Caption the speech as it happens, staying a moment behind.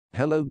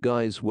Hello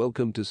guys,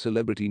 welcome to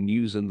Celebrity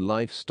News and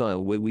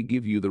Lifestyle, where we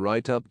give you the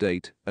right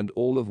update and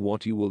all of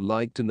what you will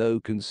like to know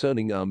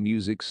concerning our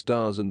music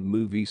stars and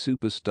movie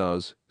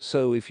superstars.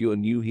 So if you're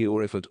new here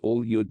or if at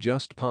all you're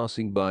just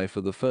passing by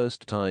for the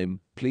first time,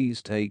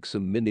 please take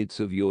some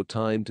minutes of your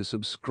time to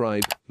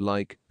subscribe,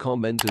 like,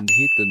 comment and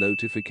hit the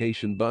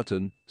notification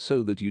button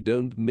so that you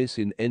don't miss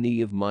in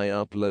any of my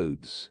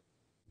uploads.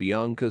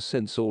 Bianca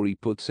Sensori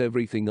puts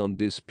everything on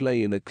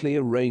display in a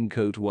clear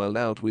raincoat while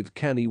out with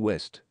Kanye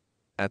West.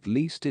 At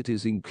least it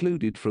is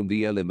included from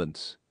the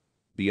elements.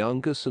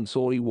 Bianca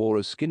Sensori wore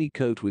a skinny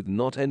coat with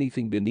not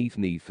anything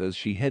beneath as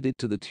she headed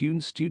to the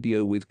Tune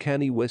studio with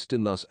Kanye West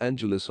in Los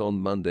Angeles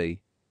on Monday.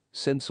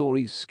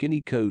 Sensori's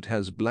skinny coat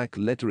has black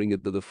lettering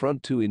at the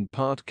front to in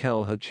part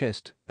cowl her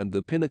chest, and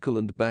the pinnacle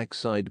and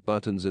backside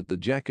buttons at the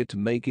jacket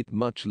make it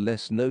much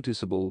less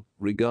noticeable,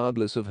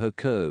 regardless of her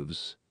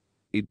curves.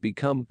 It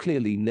become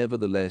clearly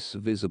nevertheless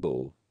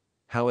visible.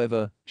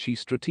 However, she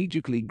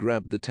strategically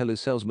grabbed the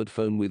telesalesman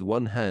phone with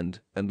one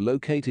hand and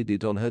located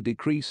it on her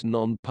decreased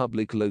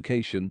non-public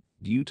location,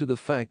 due to the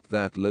fact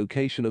that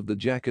location of the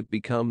jacket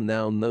become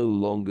now no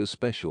longer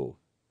special.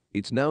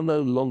 It's now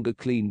no longer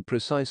clean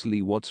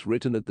precisely what's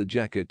written at the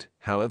jacket,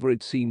 however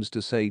it seems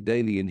to say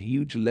daily in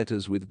huge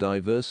letters with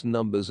diverse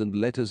numbers and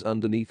letters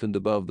underneath and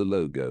above the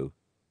logo.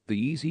 The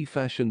easy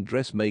fashion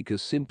dressmaker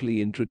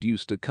simply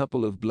introduced a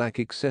couple of black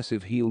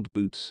excessive heeled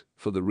boots,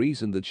 for the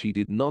reason that she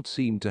did not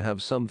seem to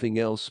have something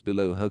else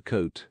below her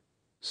coat.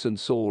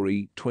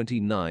 Sensori,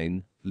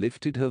 29,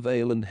 lifted her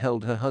veil and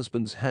held her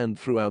husband's hand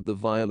throughout the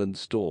violent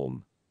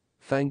storm.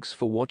 Thanks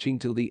for watching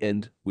till the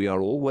end. We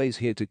are always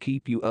here to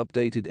keep you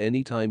updated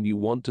anytime you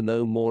want to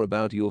know more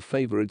about your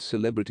favorite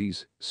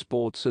celebrities,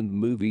 sports and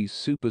movies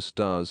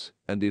superstars,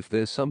 and if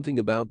there's something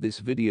about this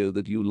video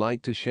that you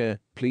like to share,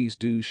 please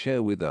do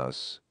share with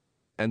us.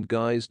 And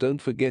guys,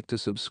 don't forget to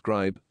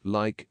subscribe,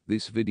 like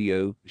this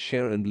video,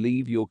 share and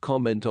leave your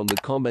comment on the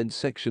comment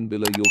section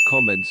below. Your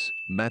comments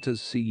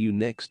matters. See you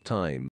next time.